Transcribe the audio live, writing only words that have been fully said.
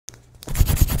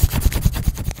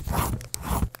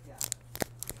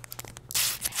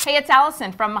Hey, it's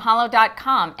Allison from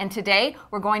Mahalo.com, and today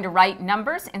we're going to write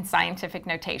numbers in scientific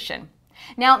notation.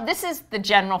 Now, this is the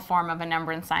general form of a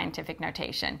number in scientific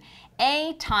notation.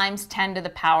 A times 10 to the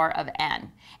power of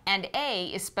n, and A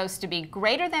is supposed to be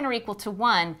greater than or equal to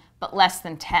 1, but less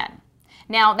than 10.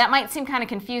 Now, that might seem kind of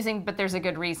confusing, but there's a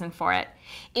good reason for it.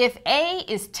 If A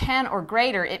is 10 or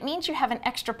greater, it means you have an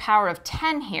extra power of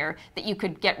 10 here that you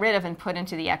could get rid of and put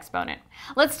into the exponent.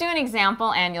 Let's do an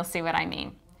example, and you'll see what I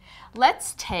mean.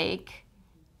 Let's take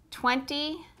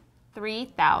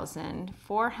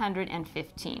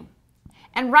 23,415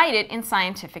 and write it in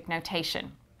scientific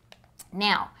notation.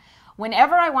 Now,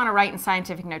 whenever I want to write in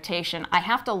scientific notation, I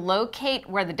have to locate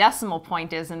where the decimal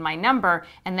point is in my number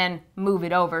and then move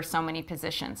it over so many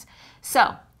positions.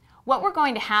 So, what we're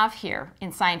going to have here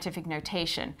in scientific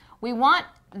notation, we want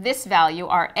this value,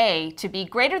 our A, to be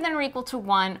greater than or equal to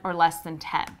 1 or less than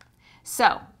 10.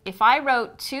 So, if I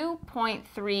wrote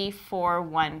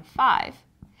 2.3415,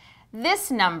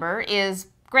 this number is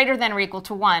greater than or equal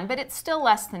to 1, but it's still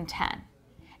less than 10.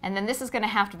 And then this is going to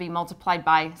have to be multiplied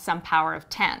by some power of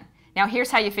 10. Now,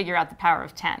 here's how you figure out the power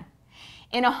of 10.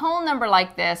 In a whole number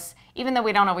like this, even though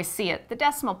we don't always see it, the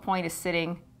decimal point is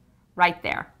sitting right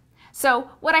there. So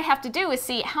what I have to do is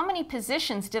see how many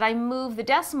positions did I move the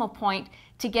decimal point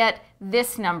to get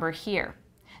this number here.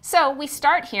 So we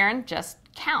start here and just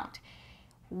count.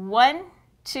 1,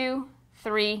 2,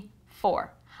 3,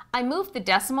 4. I moved the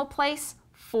decimal place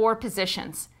 4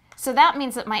 positions. So that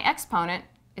means that my exponent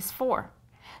is 4.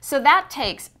 So that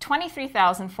takes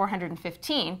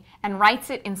 23,415 and writes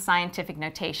it in scientific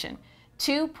notation.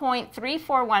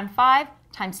 2.3415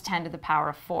 times 10 to the power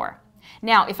of 4.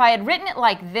 Now, if I had written it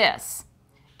like this,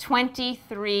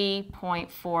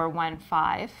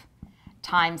 23.415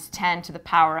 times 10 to the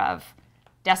power of,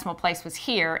 decimal place was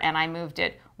here, and I moved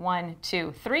it 1,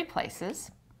 2, 3 places,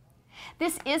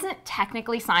 this isn't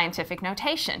technically scientific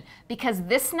notation because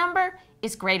this number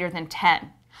is greater than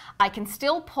 10. I can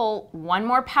still pull one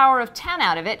more power of 10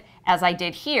 out of it, as I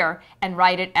did here, and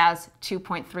write it as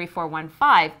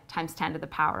 2.3415 times 10 to the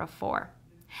power of 4.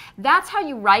 That's how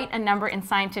you write a number in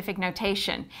scientific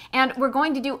notation, and we're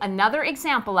going to do another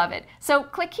example of it. So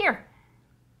click here.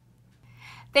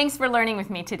 Thanks for learning with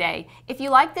me today. If you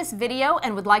like this video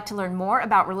and would like to learn more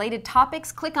about related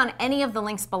topics, click on any of the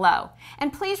links below.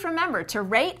 And please remember to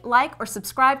rate, like, or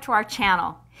subscribe to our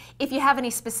channel. If you have any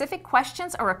specific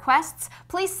questions or requests,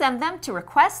 please send them to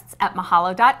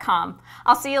requests@mahalo.com.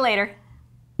 I'll see you later.